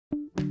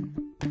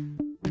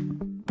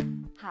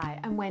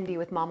Wendy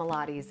with Mama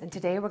Lottie's, and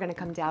today we're going to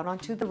come down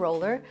onto the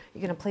roller.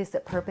 You're going to place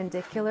it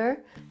perpendicular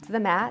to the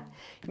mat.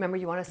 Remember,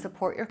 you want to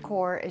support your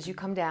core as you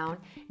come down,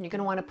 and you're going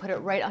to want to put it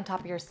right on top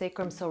of your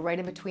sacrum, so right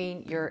in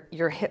between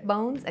your hip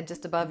bones and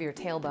just above your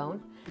tailbone.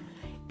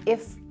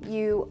 If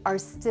you are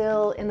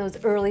still in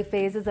those early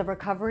phases of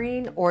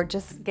recovering or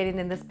just getting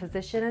in this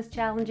position is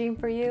challenging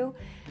for you,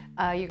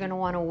 you're going to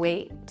want to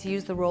wait to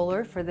use the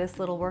roller for this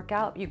little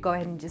workout. You go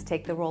ahead and just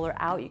take the roller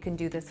out. You can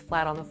do this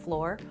flat on the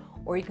floor,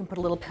 or you can put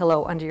a little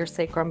pillow under your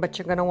sacrum, but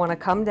you're going to want to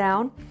come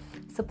down,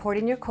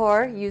 supporting your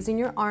core, using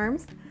your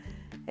arms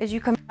as you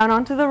come down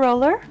onto the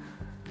roller.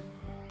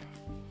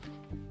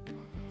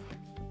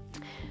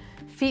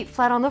 Feet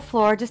flat on the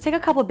floor. Just take a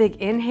couple big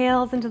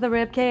inhales into the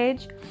rib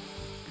cage,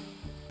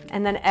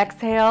 and then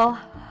exhale.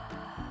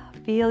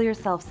 Feel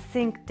yourself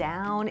sink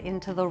down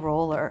into the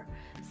roller.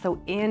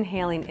 So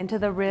inhaling into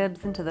the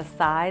ribs, into the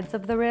sides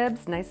of the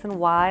ribs, nice and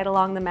wide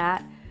along the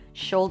mat.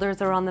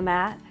 Shoulders are on the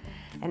mat.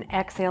 And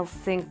exhale,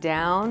 sink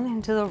down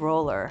into the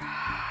roller.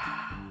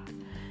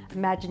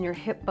 Imagine your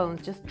hip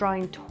bones just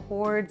drawing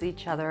towards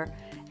each other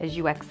as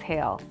you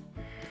exhale.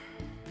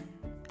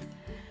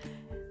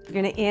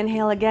 You're gonna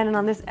inhale again, and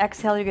on this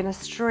exhale, you're gonna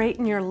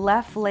straighten your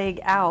left leg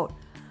out.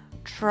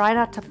 Try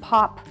not to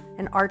pop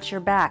and arch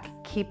your back.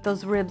 Keep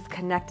those ribs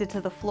connected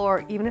to the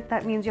floor, even if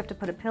that means you have to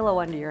put a pillow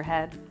under your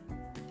head.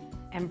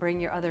 And bring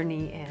your other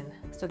knee in.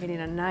 So getting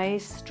a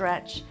nice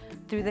stretch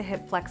through the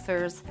hip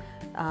flexors,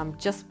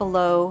 just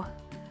below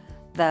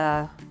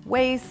the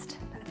waist,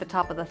 at the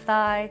top of the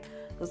thigh.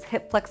 Those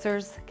hip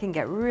flexors can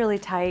get really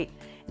tight.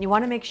 And you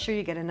want to make sure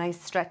you get a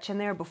nice stretch in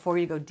there before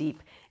you go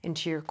deep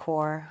into your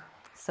core.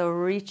 So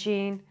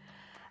reaching,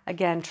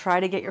 again, try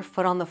to get your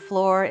foot on the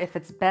floor. If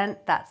it's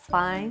bent, that's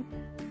fine.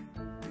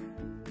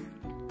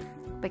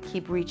 But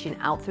keep reaching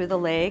out through the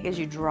leg as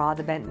you draw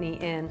the bent knee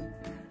in.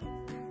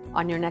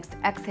 On your next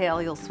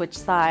exhale, you'll switch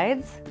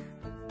sides.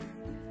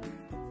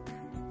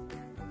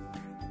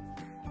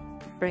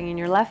 Bringing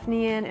your left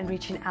knee in and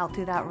reaching out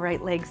through that right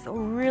leg. So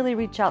really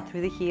reach out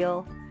through the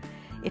heel.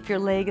 If your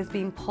leg is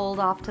being pulled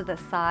off to the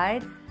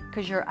side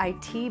because your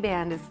IT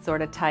band is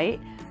sort of tight,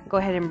 go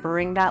ahead and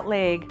bring that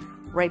leg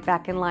right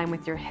back in line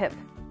with your hip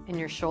and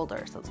your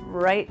shoulder. So it's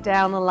right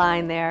down the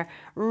line there,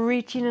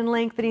 reaching and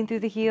lengthening through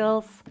the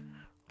heels.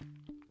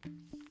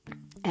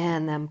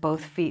 And then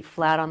both feet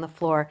flat on the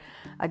floor.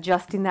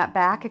 Adjusting that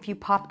back. If you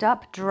popped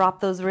up, drop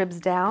those ribs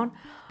down.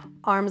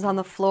 Arms on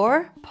the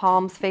floor,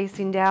 palms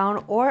facing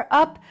down or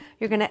up.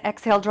 You're going to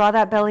exhale, draw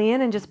that belly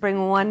in, and just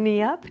bring one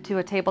knee up to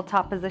a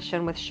tabletop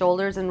position with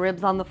shoulders and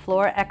ribs on the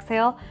floor.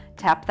 Exhale,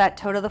 tap that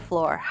toe to the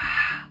floor.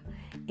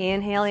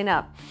 Inhaling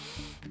up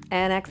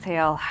and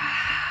exhale.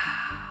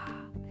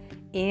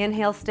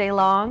 Inhale, stay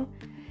long,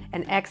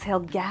 and exhale,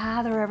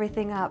 gather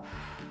everything up.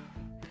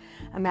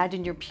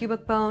 Imagine your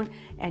pubic bone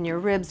and your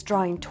ribs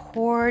drawing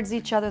towards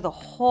each other the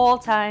whole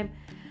time.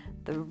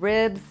 The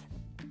ribs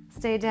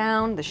stay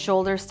down, the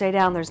shoulders stay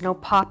down, there's no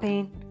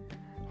popping.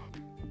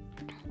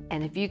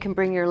 And if you can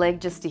bring your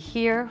leg just to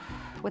here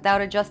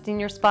without adjusting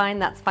your spine,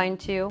 that's fine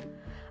too.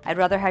 I'd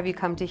rather have you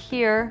come to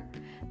here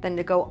than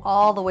to go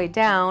all the way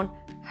down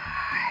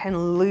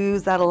and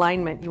lose that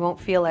alignment. You won't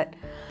feel it.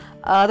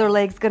 Other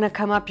leg's gonna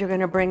come up, you're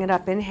gonna bring it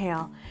up,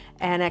 inhale,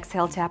 and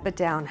exhale, tap it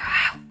down.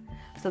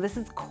 So this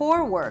is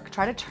core work.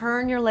 Try to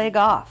turn your leg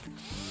off.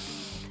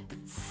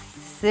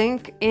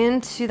 Sink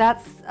into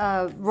that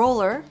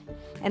roller,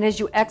 and as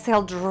you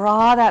exhale,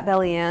 draw that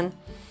belly in.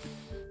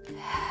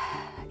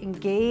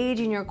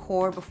 Engage in your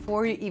core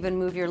before you even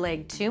move your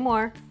leg. 2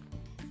 more.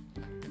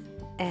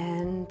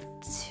 And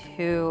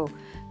 2.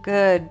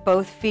 Good.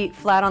 Both feet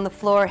flat on the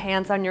floor,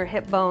 hands on your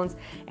hip bones,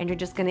 and you're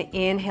just gonna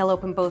inhale,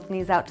 open both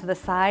knees out to the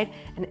side,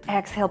 and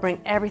exhale, bring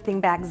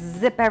everything back,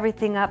 zip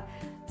everything up,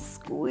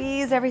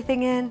 squeeze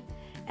everything in.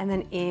 And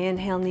then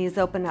inhale, knees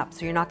open up.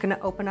 So you're not gonna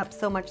open up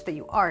so much that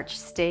you arch.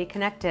 Stay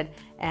connected.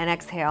 And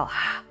exhale.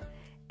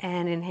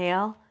 And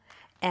inhale.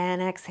 And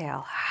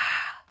exhale.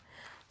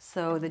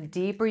 So the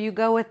deeper you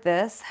go with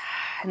this,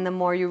 and the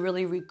more you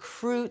really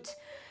recruit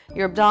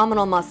your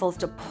abdominal muscles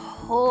to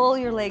pull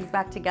your legs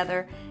back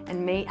together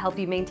and help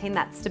you maintain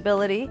that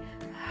stability,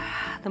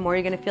 the more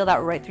you're gonna feel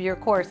that right through your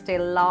core. Stay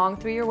long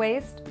through your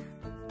waist.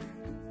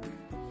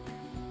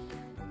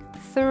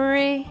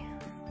 3,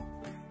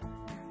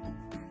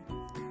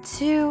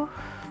 2,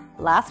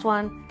 last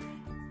one,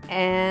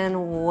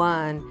 and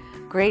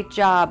 1. Great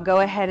job.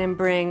 Go ahead and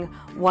bring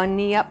one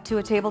knee up to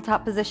a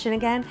tabletop position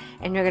again,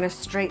 and you're going to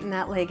straighten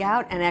that leg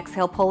out and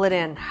exhale, pull it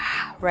in,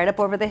 right up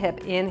over the hip.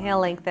 Inhale,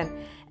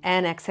 lengthen,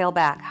 and exhale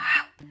back.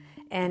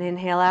 And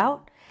inhale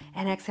out,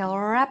 and exhale,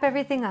 wrap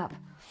everything up.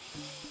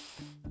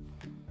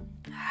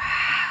 You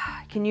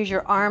can use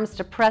your arms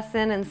to press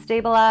in and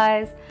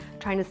stabilize,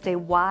 trying to stay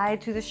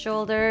wide through the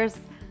shoulders.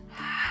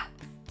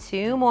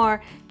 2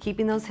 more,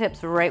 keeping those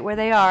hips right where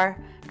they are.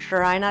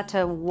 Try not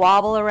to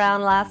wobble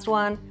around, last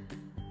one.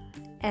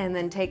 And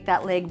then take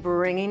that leg,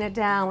 bringing it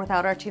down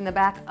without arching the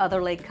back.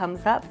 Other leg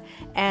comes up,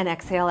 and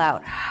exhale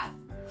out.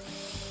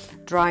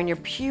 Drawing your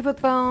pubic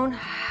bone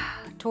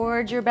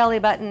towards your belly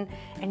button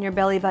and your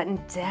belly button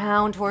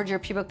down towards your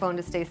pubic bone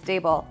to stay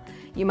stable.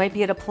 You might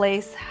be at a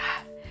place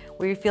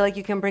where you feel like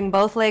you can bring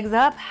both legs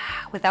up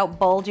without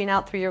bulging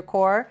out through your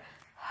core.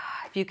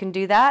 If you can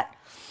do that,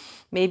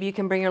 maybe you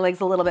can bring your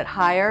legs a little bit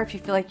higher if you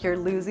feel like you're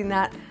losing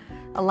that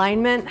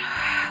alignment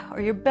or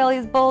your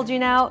belly's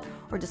bulging out,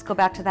 or just go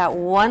back to that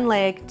one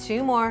leg.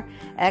 2 more.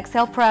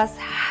 Exhale, press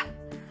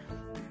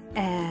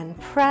and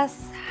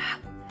press,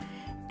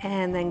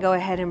 and then go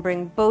ahead and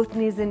bring both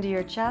knees into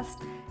your chest.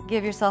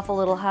 Give yourself a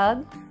little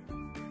hug.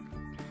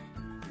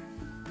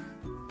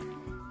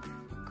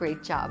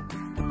 Great job.